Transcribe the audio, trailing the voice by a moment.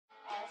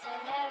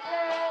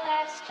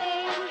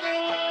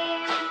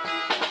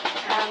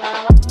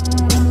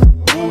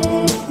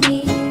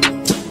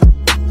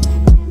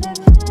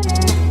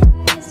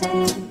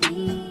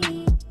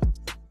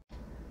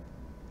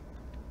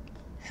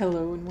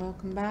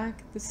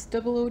back. This is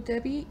Double O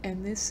Debbie,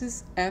 and this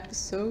is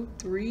episode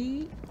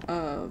 3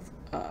 of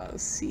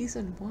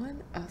season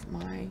 1 of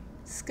my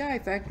Sky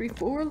Factory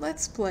 4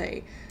 Let's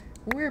Play.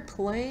 We're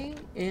playing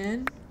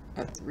in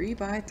a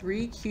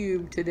 3x3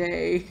 cube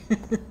today.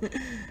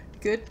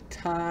 Good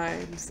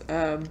times.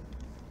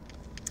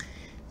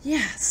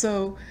 Yeah,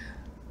 so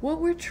what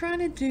we're trying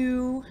to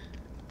do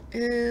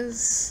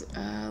is,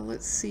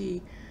 let's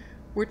see.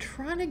 We're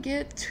trying to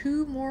get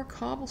 2 more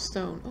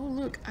cobblestone. Oh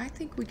look, I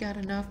think we got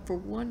enough for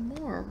 1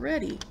 more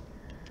already.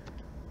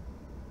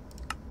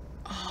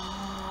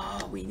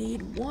 Oh, we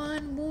need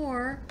 1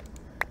 more.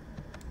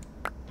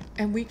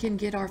 And we can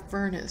get our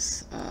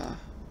furnace, a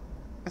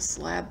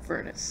slab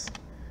furnace.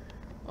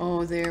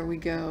 Oh, there we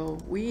go.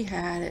 We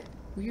had it.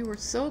 We were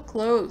so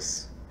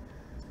close.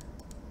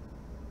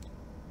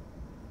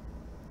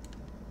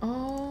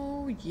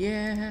 Oh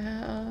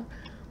yeah,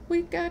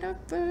 we got a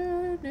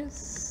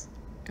furnace.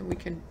 And we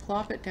can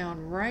plop it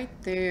down right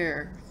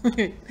there.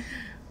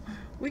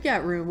 We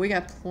got room. We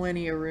got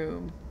plenty of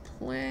room.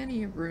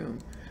 Plenty of room.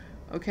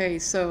 Okay,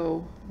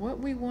 so what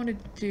we want to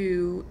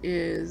do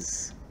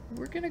is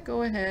we're going to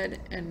go ahead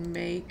and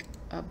make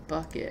a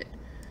bucket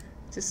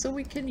just so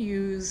we can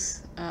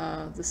use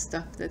the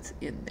stuff that's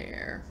in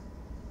there.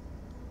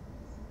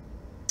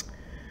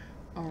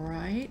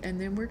 Alright,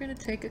 and then we're going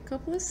to take a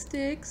couple of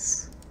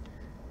sticks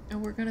and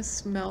we're going to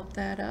smelt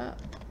that up.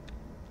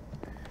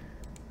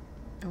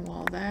 And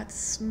while that's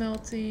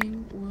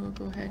smelting, we'll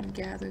go ahead and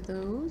gather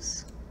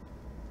those.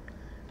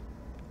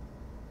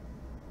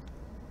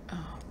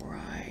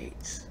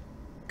 Alright.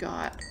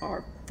 Got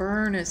our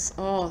furnace.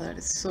 Oh, that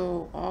is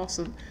so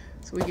awesome.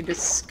 So we can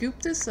just scoop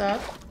this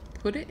up,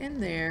 put it in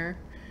there,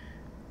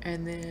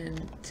 and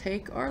then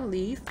take our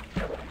leaf.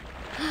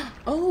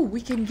 Oh,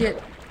 we can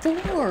get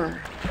 4.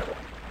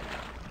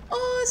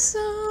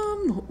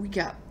 Awesome! We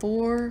got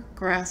 4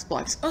 grass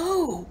blocks.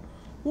 Oh,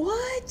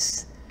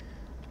 what?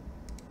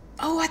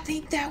 Oh, I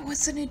think that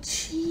was an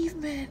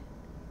achievement.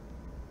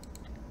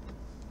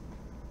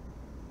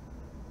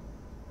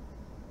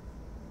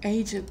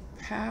 Age of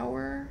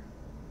Power?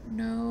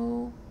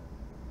 No.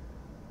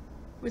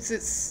 What's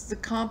it? The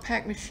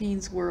Compact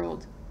Machines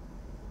World.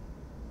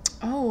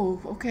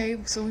 Oh, okay.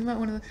 So we might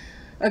want to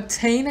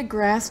obtain a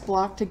grass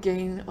block to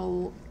gain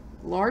a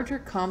larger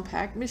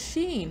compact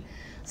machine.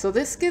 So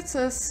this gets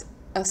us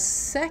a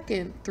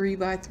second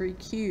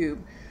 3x3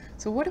 cube.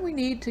 So what do we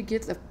need to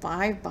get the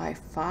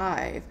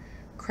 5x5?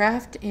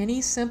 Craft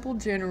any simple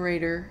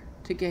generator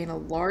to gain a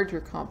larger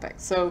compact.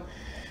 So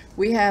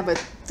we have a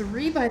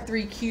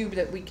 3x3 cube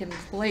that we can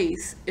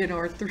place in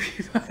our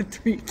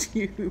 3x3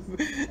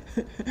 cube.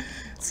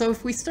 So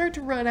if we start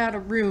to run out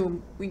of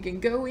room, we can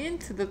go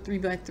into the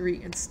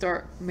 3x3 and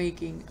start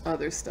making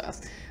other stuff.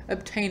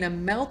 Obtain a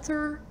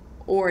melter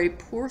or a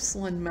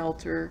porcelain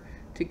melter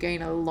to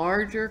gain a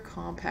larger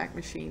compact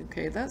machine.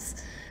 Okay, that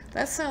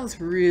sounds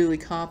really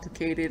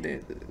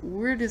complicated.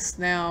 We're just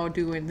now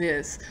doing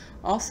this.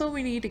 Also,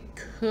 we need to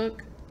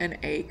cook an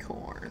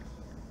acorn.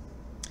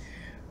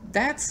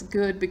 That's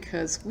good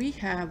because we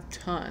have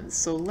tons.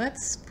 So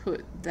let's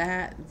put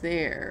that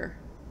there.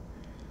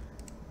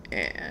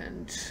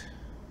 And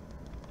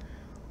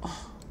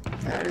oh,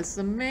 that is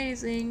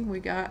amazing.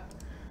 We got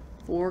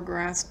 4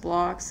 grass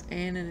blocks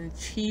and an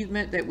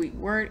achievement that we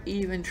weren't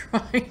even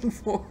trying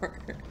for.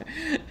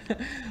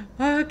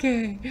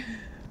 Okay.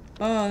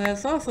 Oh,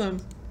 that's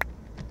awesome.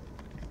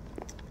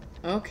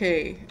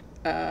 Okay.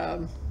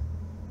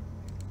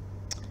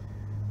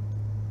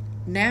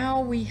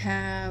 Now we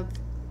have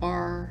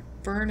our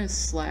furnace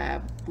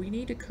slab. We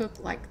need to cook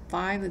like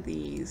 5 of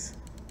these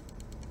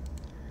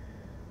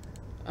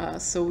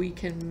so we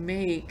can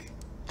make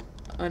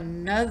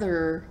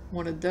another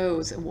one of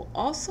those, and we'll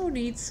also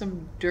need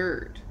some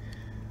dirt.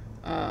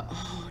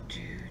 Oh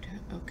dude,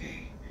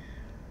 okay.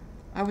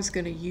 I was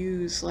gonna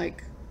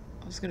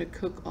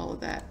cook all of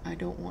that. I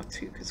don't want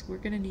to because we're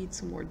gonna need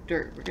some more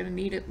dirt. We're gonna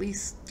need at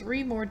least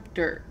 3 more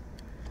dirt.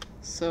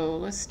 So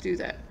let's do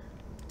that.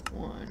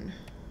 1.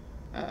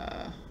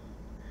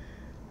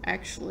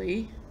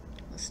 Actually,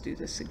 let's do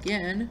this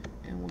again,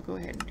 and we'll go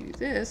ahead and do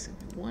this.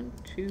 1,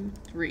 2,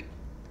 3.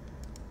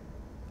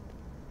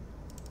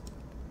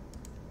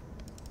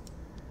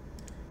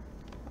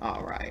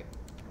 All right,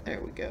 there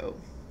we go.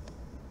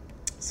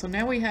 So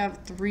now we have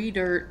 3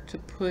 dirt to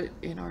put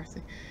in our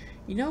thing.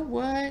 You know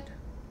what?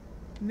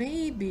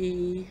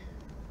 Maybe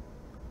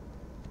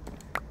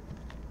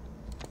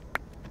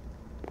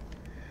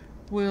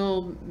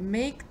we'll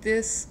make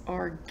this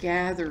our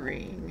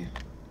gathering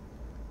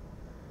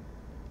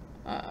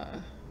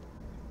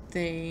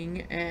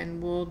thing,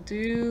 and we'll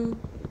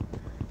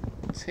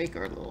take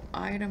our little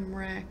item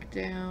rack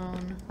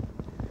down,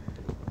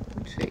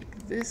 we'll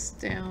take this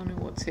down, and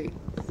we'll take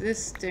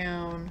this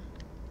down,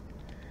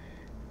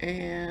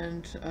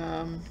 and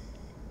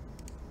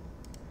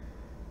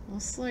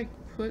let's like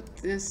put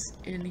this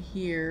in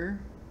here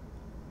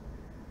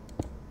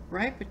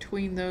right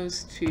between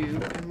those 2,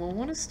 and we'll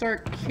want to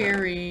start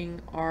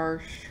carrying our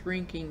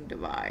shrinking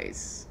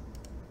device.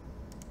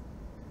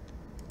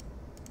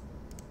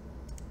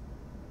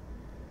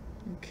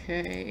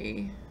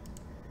 Okay.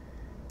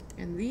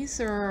 And these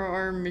are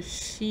our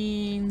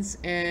machines,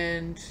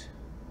 and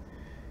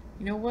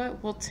you know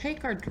what? We'll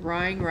take our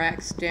drying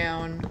racks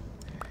down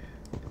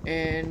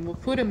and we'll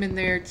put them in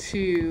there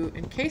too,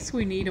 in case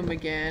we need them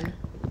again.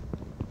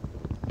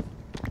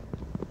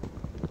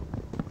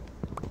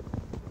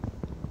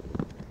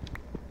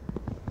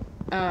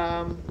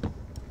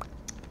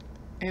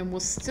 And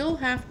we'll still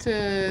have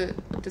to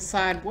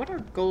decide what our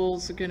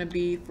goals are going to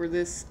be for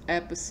this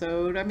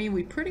episode. I mean,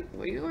 we've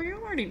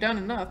already done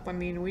enough. I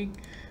mean, we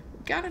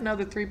got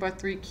another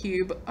 3x3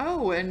 cube.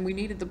 Oh, and we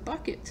needed the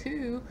bucket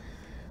too.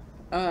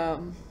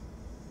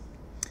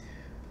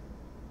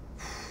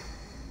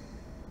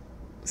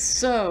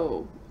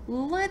 So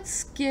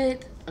let's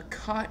get a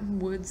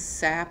cottonwood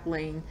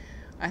sapling.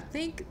 I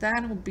think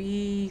that'll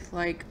be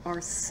like our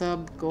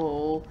sub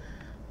goal.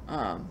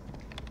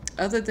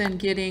 Other than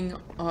getting,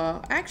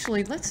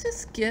 actually, let's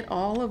just get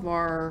all of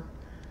our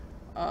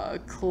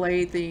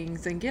clay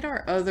things and get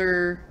our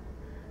other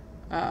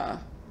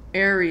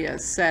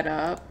areas set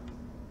up.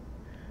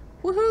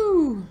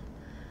 Woohoo!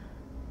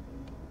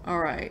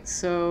 Alright,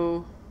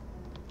 so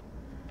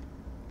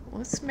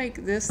let's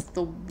make this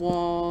the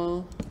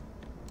wall.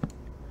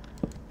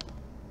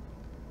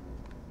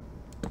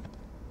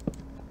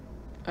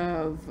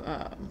 Of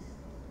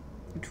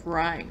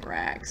drying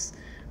racks.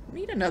 We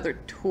need another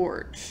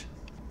torch.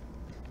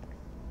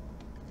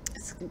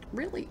 It's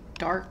really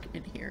dark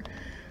in here.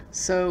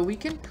 So we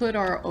can put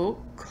our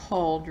oak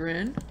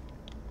cauldron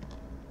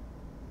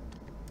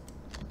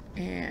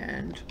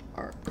and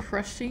our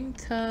crushing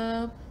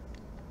tub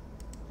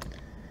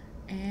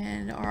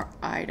and our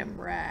item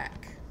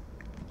rack.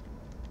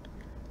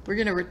 We're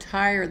gonna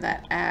retire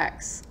that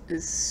axe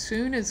as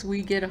soon as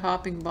we get a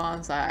hopping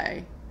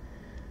bonsai.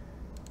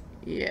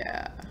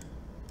 Yeah.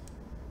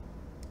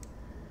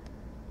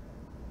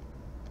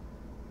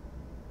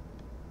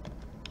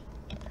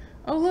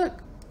 Oh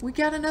look, we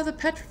got another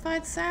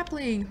petrified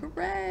sapling.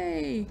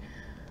 Hooray!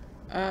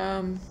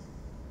 How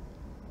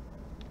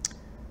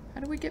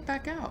do we get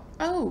back out?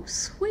 Oh,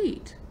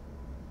 sweet.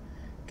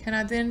 Can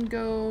I then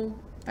go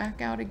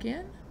back out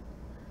again?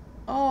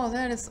 Oh,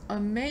 that is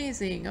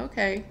amazing.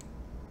 Okay.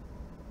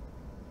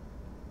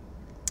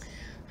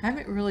 I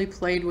haven't really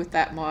played with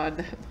that mod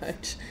that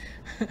much.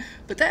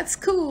 But that's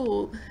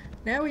cool.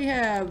 Now we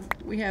have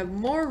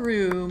more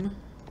room.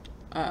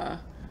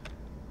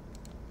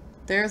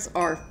 There's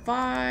our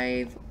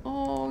 5.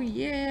 Oh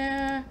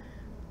yeah.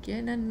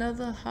 Getting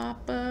another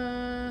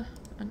hopper,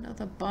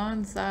 another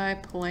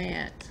bonsai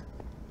plant.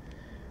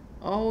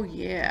 Oh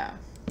yeah.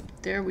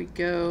 There we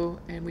go.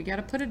 And we got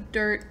to put a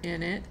dirt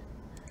in it.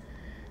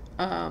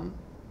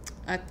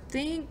 I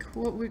think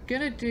what we're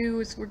gonna do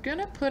is we're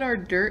gonna put our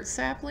dirt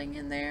sapling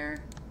in there.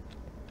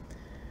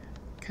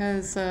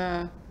 Because,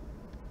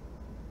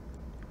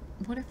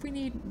 what if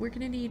we're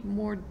gonna need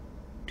more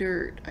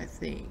dirt, I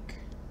think.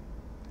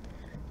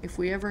 If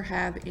we ever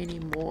have any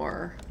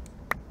more.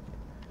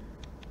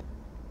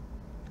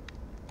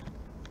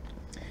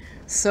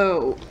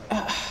 So,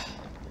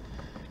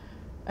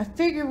 I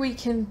figure we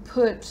can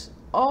put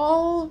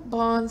all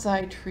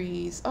bonsai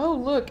trees. Oh,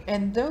 look,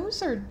 and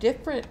those are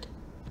different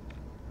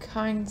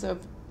kinds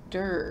of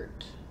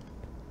dirt.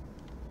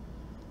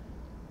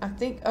 I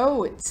think,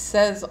 oh, it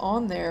says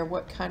on there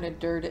what kind of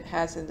dirt it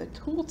has in the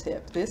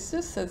tooltip. This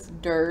just says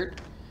dirt,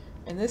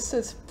 and this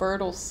says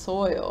fertile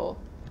soil.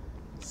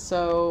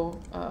 So,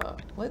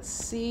 let's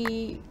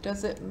see,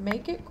 does it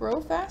make it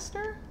grow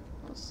faster?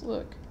 Let's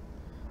look.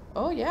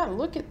 Oh yeah,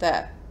 look at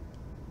that.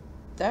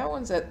 That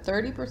one's at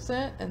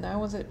 30% and that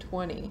one's at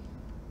 20.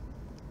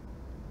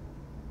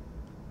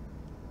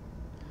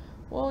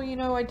 Well, you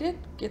know, I did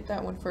get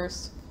that one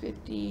first.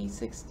 50,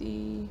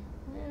 60,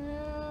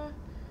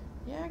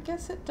 yeah, I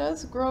guess it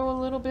does grow a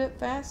little bit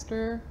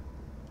faster.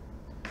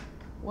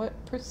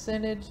 What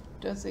percentage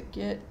does it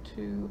get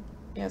to?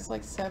 Yeah, it's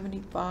like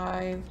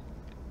 75,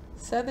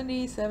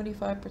 70,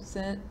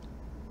 75%.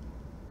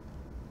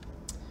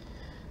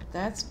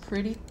 That's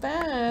pretty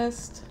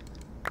fast.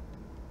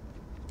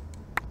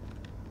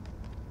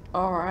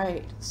 All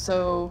right,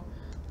 so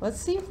let's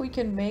see if we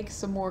can make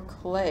some more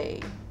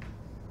clay.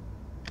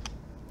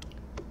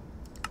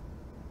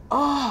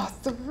 Oh,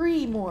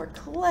 3 more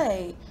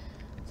clay.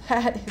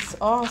 That is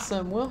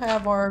awesome. We'll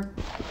have our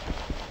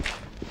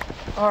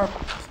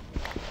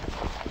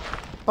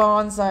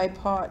bonsai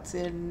pots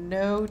in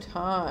no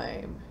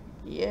time.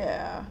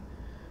 Yeah.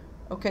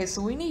 Okay,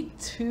 so we need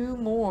 2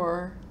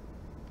 more.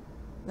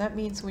 That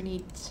means we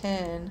need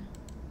 10.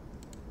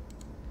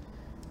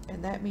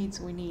 And that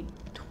means we need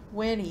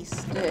 20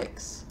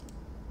 sticks.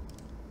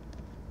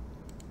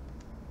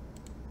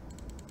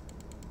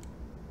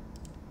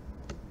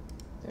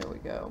 There we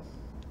go.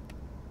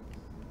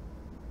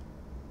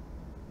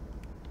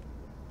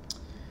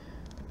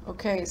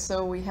 Okay,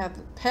 so we have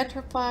the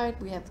petrified,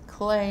 we have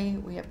clay,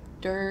 we have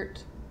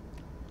dirt,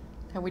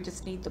 and we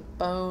just need the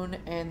bone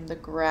and the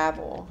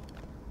gravel.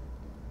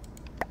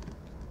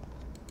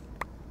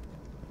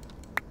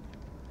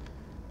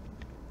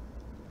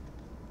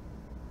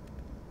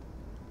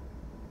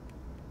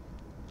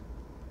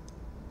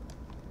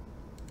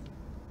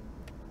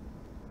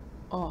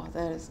 Oh,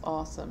 that is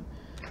awesome.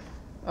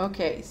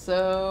 Okay,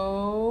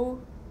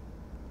 so...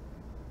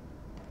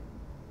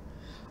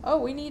 Oh,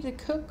 we need to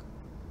cook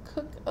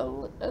a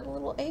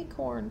little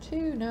acorn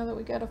too, now that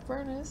we got a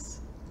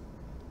furnace.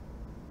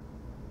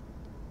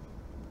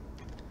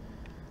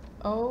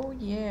 Oh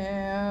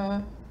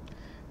yeah.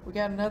 We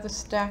got another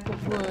stack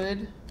of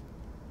wood.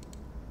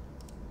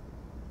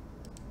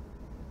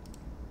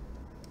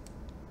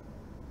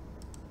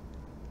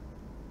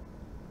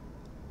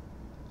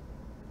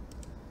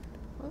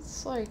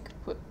 Let's like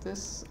put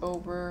this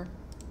over.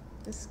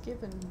 This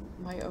given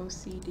my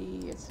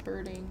OCD, it's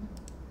hurting.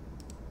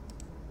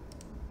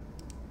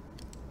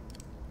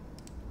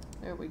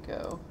 There we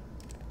go.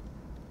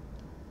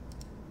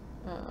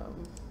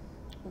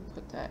 We'll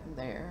put that in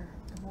there,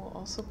 and we'll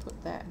also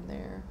put that in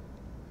there.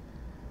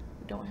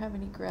 We don't have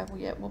any gravel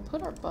yet. We'll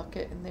put our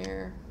bucket in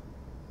there.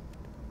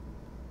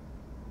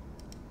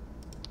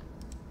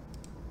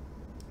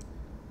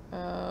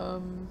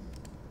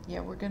 Yeah,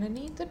 we're gonna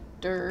need the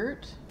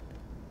dirt.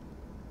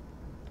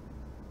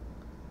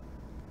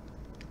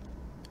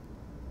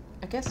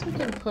 I guess we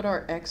can put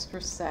our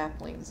extra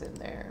saplings in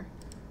there.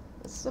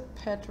 This is a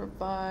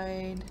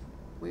petrified.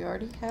 We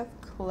already have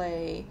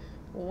clay.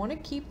 We'll want to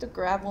keep the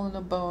gravel and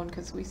the bone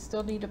because we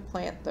still need to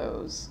plant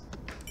those.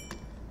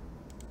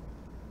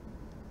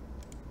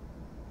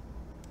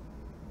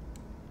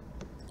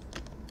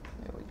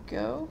 There we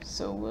go.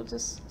 So we'll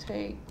just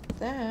take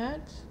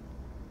that,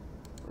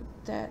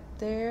 put that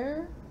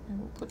there, and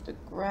we'll put the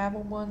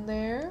gravel one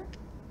there.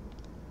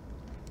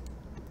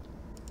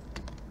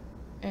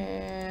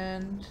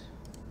 And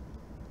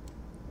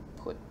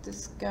put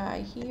this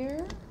guy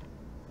here.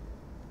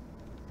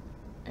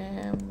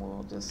 And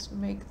we'll just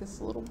make this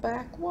little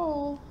back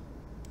wall.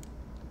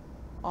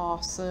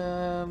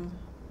 Awesome.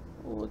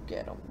 Look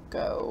at them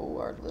go.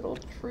 Our little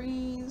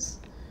trees.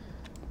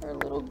 Our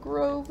little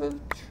grove of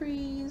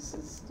trees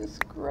is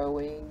just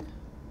growing.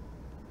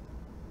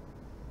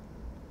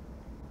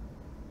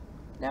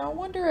 Now I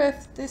wonder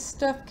if this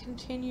stuff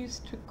continues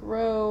to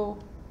grow,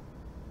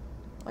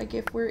 like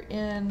if we're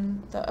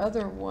in the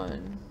other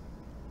one.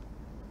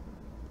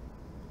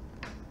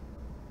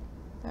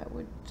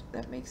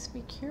 That makes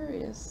me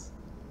curious.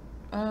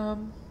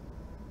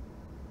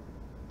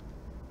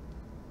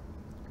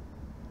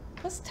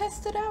 Let's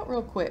test it out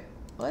real quick.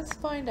 Let's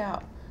find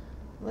out.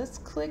 Let's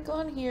click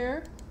on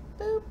here.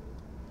 Boop.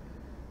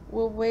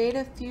 We'll wait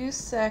a few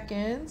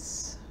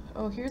seconds.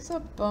 Oh, here's a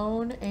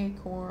bone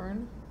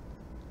acorn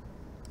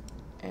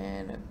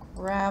and a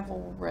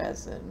gravel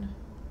resin.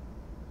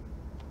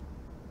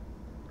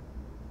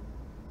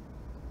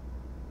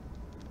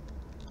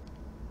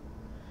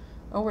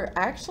 Oh, we're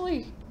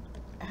actually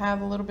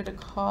have a little bit of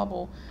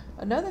cobble.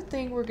 Another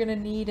thing we're gonna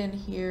need in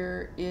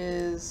here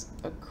is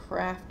a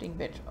crafting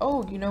bench.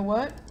 Oh, you know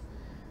what?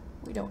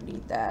 We don't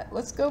need that.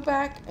 Let's go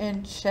back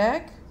and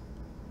check.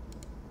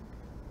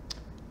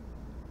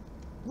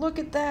 Look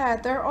at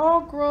that. They're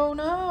all grown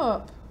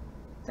up.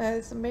 That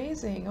is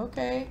amazing.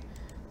 Okay.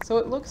 So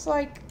it looks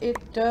like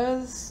it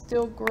does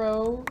still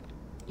grow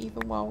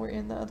even while we're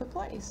in the other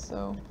place.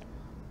 So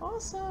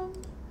awesome.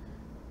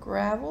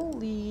 Gravel,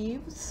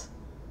 leaves,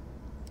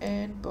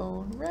 and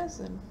bone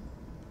resin.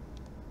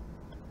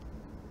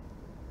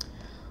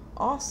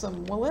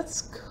 Awesome. Well,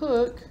 let's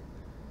cook.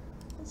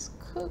 Let's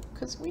cook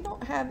because we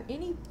don't have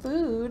any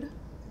food.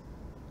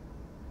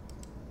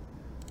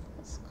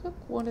 Let's cook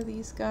one of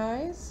these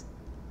guys.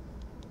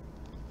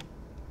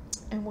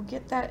 And we'll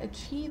get that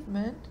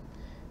achievement.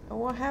 And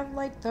we'll have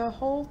like the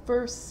whole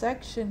first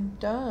section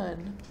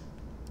done.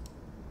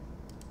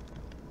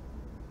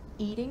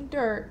 Eating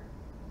dirt.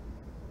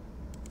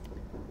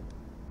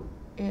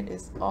 It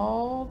is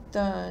all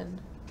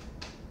done.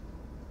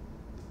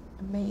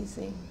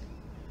 Amazing.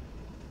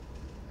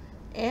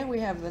 And we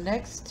have the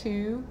next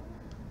two,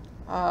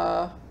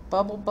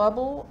 Bubble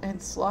Bubble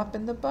and Slop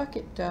in the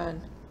Bucket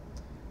done.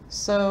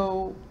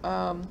 So,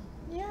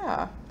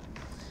 yeah.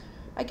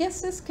 I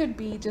guess this could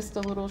be just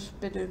a little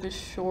bit of a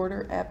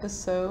shorter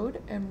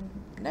episode. And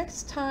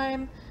next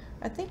time,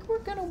 I think we're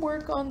going to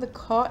work on the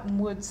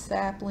cottonwood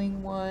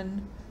sapling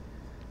one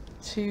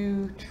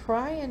to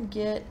try and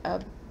get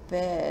a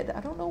bed. I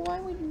don't know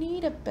why we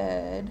need a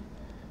bed,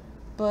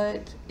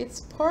 but it's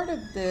part of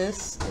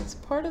this. It's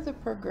part of the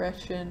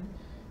progression.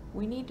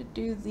 We need to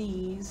do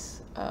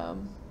these.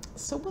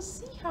 So we'll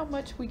see how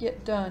much we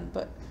get done,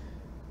 but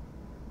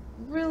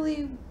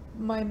really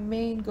my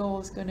main goal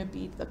is going to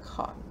be the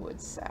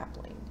cottonwood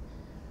sapling.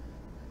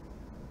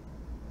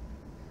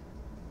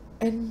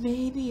 And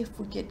maybe if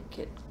we get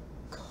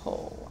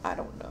coal, I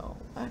don't know.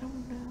 I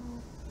don't know.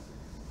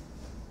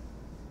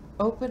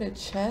 Open a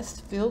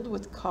chest filled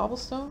with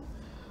cobblestone.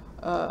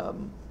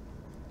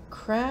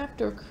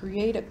 Craft or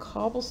create a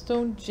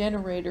cobblestone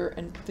generator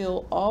and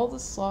fill all the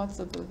slots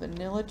of the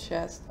vanilla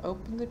chest.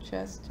 Open the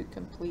chest to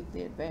complete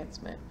the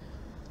advancement.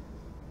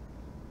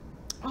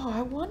 Oh,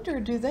 I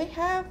wonder, do they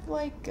have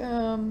like, you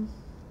know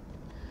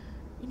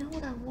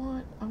what I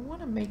want? I want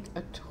to make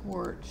a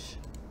torch.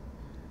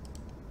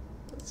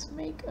 Let's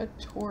make a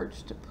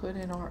torch to put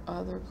in our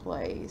other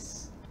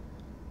place.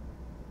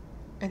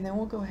 And then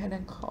we'll go ahead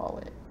and call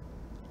it.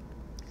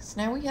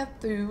 So now we have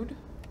food.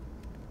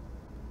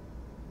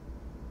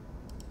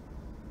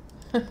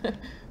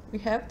 We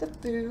have the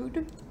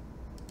food.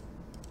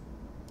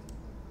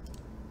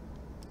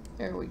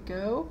 There we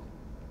go.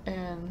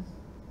 And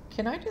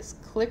can I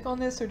just click on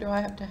this, or do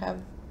I have to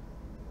have...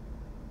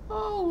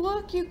 Oh,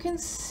 look, you can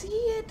see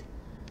it.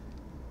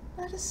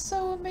 That is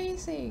so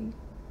amazing.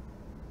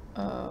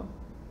 I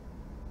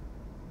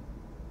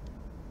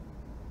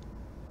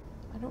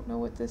don't know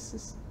what this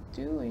is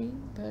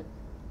doing, but...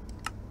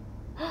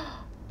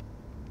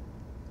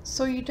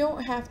 So you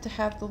don't have to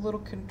have the little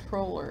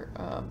controller.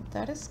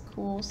 That is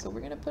cool. So we're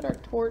going to put our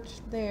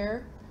torch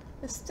there.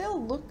 It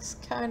still looks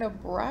kind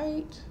of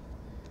bright,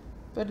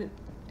 but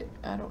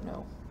I don't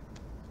know.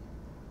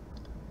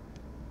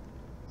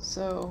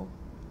 So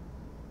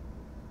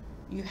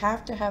you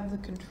have to have the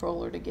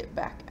controller to get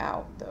back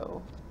out,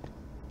 though.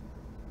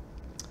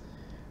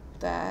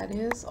 That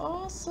is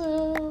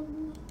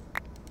awesome.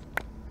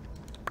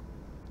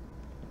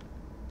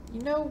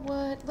 You know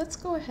what? Let's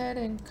go ahead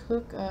and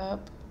cook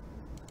up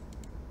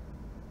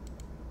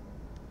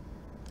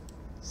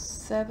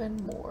 7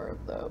 more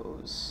of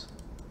those.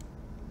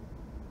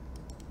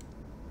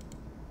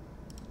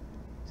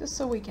 Just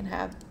so we can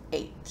have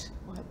 8.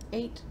 We'll have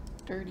 8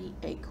 dirty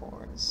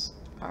acorns.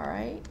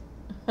 Alright.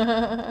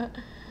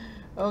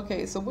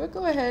 Okay, so we'll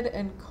go ahead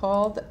and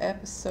call the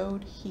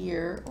episode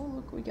here. Oh,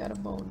 look, we got a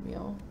bone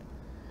meal.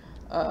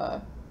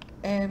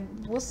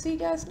 And we'll see you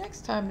guys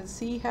next time and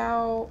see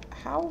how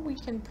we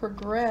can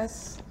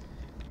progress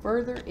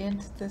further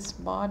into this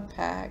mod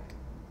pack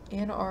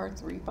in our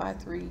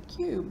 3x3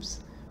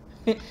 cubes.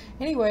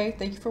 Anyway,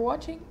 thank you for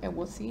watching, and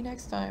we'll see you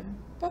next time.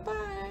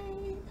 Bye-bye!